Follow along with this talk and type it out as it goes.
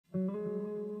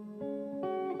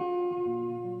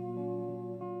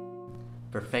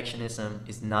Perfectionism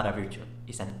is not a virtue,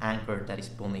 it's an anchor that is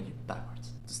pulling you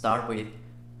backwards. To start with,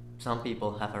 some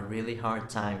people have a really hard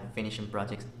time finishing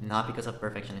projects not because of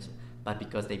perfectionism, but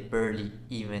because they barely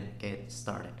even get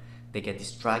started. They get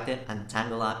distracted and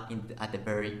tangled up at the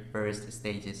very first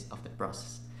stages of the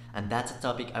process. And that's a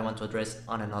topic I want to address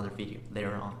on another video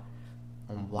later on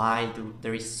why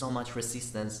there is so much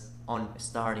resistance on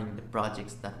starting the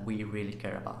projects that we really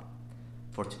care about.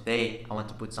 For today, I want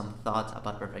to put some thoughts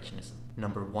about perfectionism.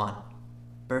 Number one,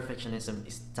 perfectionism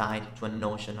is tied to a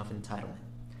notion of entitlement.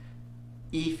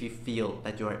 If you feel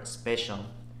that you are special,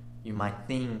 you might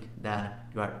think that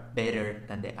you are better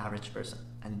than the average person,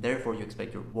 and therefore you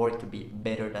expect your work to be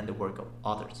better than the work of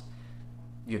others.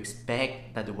 You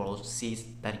expect that the world sees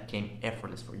that it came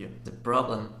effortless for you. The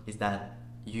problem is that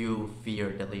you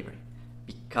fear delivery,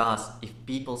 because if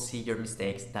people see your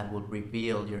mistakes, that will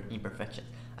reveal your imperfection,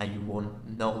 and you will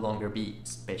no longer be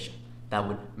special. That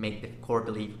would make the core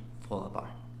belief fall apart.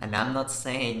 And I'm not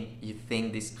saying you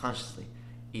think this consciously.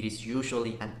 It is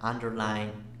usually an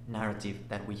underlying narrative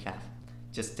that we have.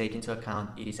 Just take into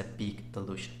account it is a big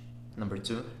delusion. Number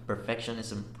two,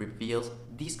 perfectionism reveals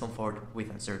discomfort with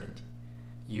uncertainty.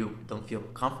 You don't feel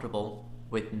comfortable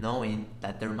with knowing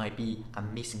that there might be a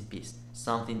missing piece,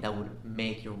 something that would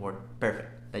make your work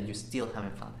perfect, that you still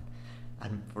haven't found it.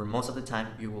 And for most of the time,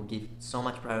 you will give so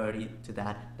much priority to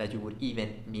that you would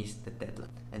even miss the deadline.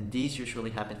 And this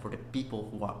usually happens for the people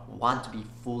who want to be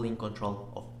fully in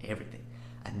control of everything.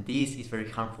 And this is very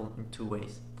harmful in two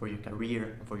ways, for your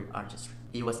career and for your artistry.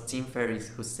 It was Ferriss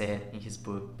who said in his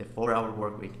book, The 4-Hour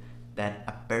Workweek, that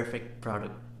a perfect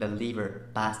product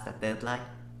delivered past a deadline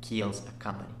kills a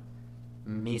company.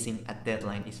 Missing a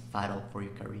deadline is fatal for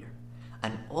your career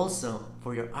and also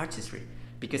for your artistry,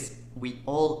 because we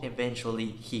all eventually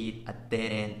hit a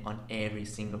dead end on every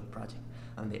single project,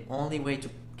 and the only way to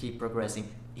keep progressing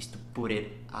is to put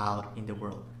it out in the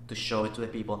world, to show it to the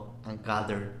people and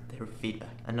gather their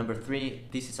feedback. And number three,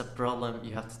 this is a problem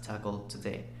you have to tackle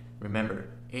today. Remember,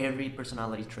 every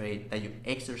personality trait that you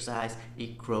exercise,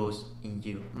 it grows in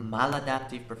you.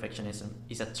 Maladaptive perfectionism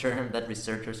is a term that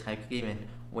researchers have given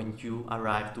when you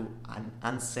arrive to an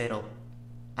unsettled,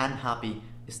 unhappy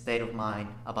state of mind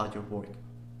about your work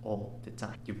all the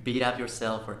time. You beat up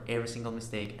yourself for every single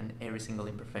mistake and every single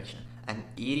imperfection. And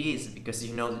it is because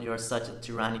you know that you are such a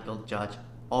tyrannical judge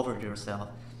over yourself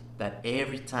that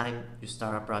every time you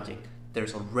start a project,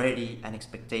 there's already an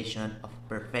expectation of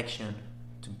perfection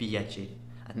to be achieved.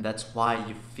 And that's why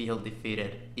you feel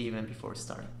defeated even before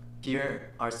starting.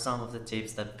 Here are some of the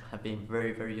tips that have been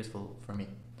very, very useful for me.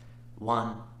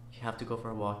 One, you have to go for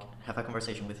a walk, have a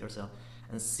conversation with yourself,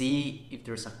 and see if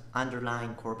there's an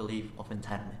underlying core belief of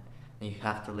entitlement. And you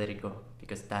have to let it go,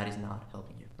 because that is not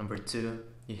helping you. Number two,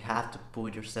 you have to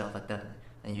put yourself at deadline,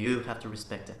 and you have to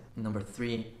respect it. Number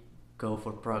three, go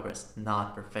for progress,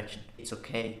 not perfection. It's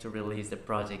okay to release the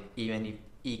project even if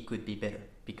it could be better,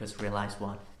 because realize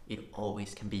one, it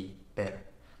always can be better.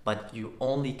 But you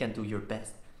only can do your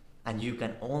best, and you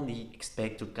can only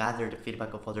expect to gather the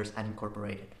feedback of others and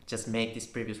incorporate it. Just make this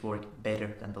previous work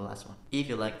better than the last one. If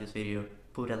you like this video,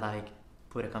 put a like,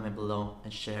 put a comment below,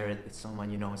 and share it with someone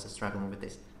you know is struggling with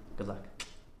this. Good luck.